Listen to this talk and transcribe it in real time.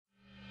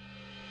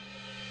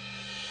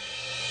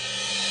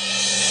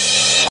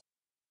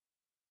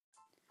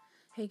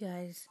Hey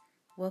guys,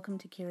 welcome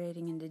to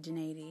Curating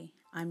Indigeneity.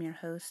 I'm your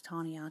host,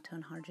 Tawny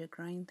Alton Harjuk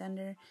Crying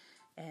Thunder,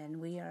 and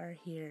we are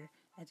here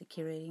at the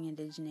Curating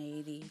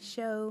Indigeneity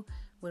show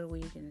where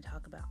we're going to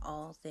talk about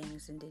all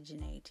things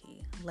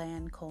indigeneity,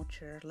 land,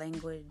 culture,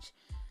 language,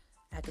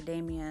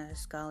 academia,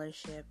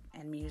 scholarship,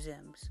 and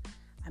museums.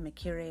 I'm a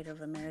curator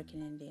of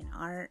American Indian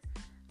art.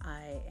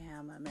 I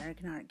am an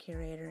American art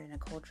curator and a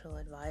cultural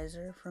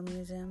advisor for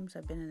museums.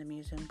 I've been in the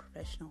museum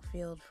professional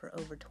field for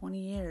over 20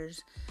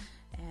 years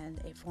and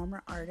a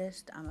former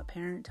artist. I'm a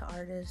parent to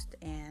artists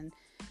and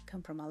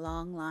come from a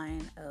long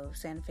line of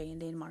Santa Fe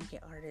Indian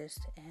Market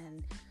artists,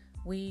 and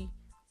we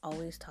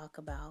always talk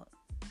about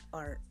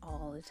art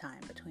all the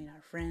time between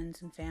our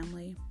friends and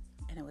family,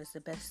 and it was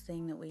the best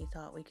thing that we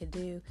thought we could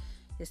do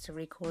is to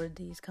record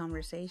these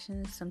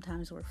conversations.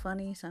 Sometimes we're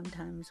funny,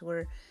 sometimes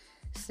we're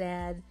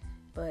sad,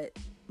 but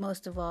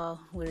most of all,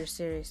 we're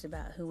serious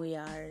about who we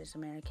are as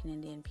American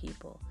Indian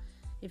people.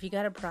 If you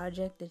got a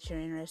project that you're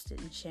interested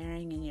in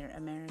sharing and you're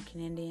American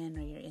Indian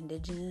or you're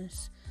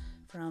indigenous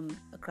from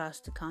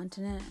across the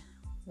continent,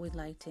 we'd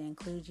like to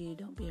include you.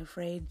 Don't be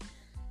afraid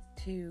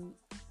to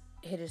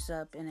hit us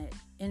up in an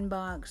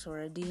inbox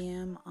or a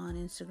DM on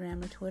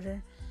Instagram or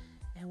Twitter,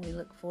 and we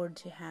look forward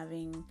to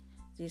having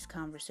these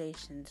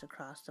conversations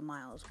across the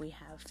miles. We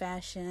have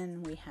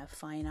fashion, we have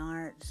fine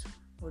arts,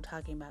 we're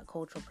talking about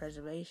cultural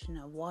preservation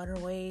of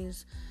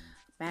waterways,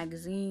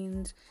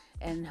 magazines,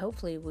 and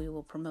hopefully we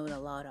will promote a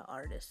lot of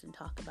artists and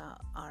talk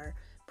about our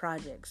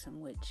projects in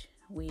which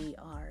we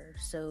are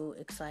so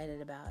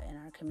excited about in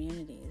our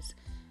communities.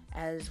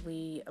 As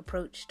we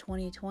approach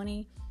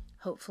 2020,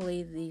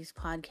 hopefully these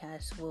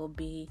podcasts will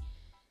be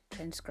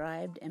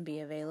transcribed and be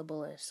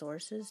available as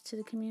sources to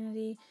the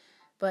community.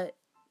 But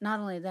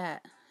not only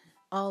that,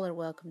 all are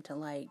welcome to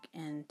like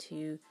and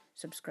to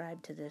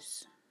subscribe to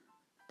this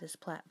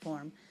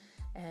platform.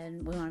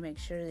 And we want to make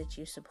sure that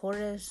you support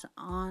us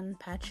on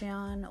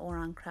Patreon or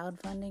on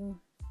crowdfunding,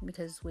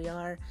 because we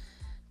are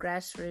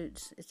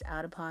grassroots. It's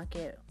out of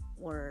pocket.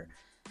 We're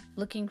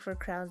looking for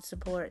crowd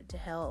support to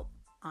help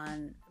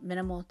on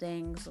minimal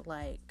things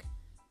like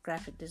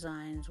graphic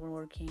designs. We're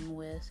working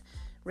with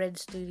Red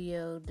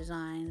Studio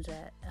Designs,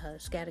 at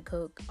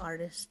Scaticoke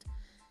artist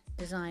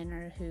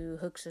designer, who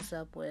hooks us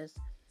up with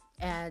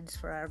ads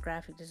for our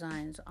graphic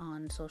designs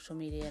on social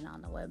media and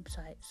on the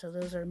website. So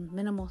those are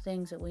minimal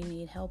things that we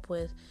need help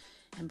with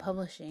in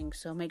publishing.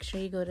 So make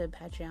sure you go to the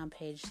Patreon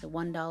page. The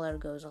 $1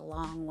 goes a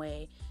long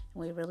way,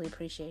 and we really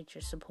appreciate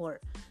your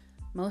support.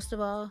 Most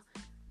of all,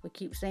 we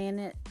keep saying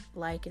it,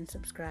 like and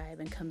subscribe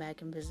and come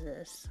back and visit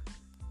us.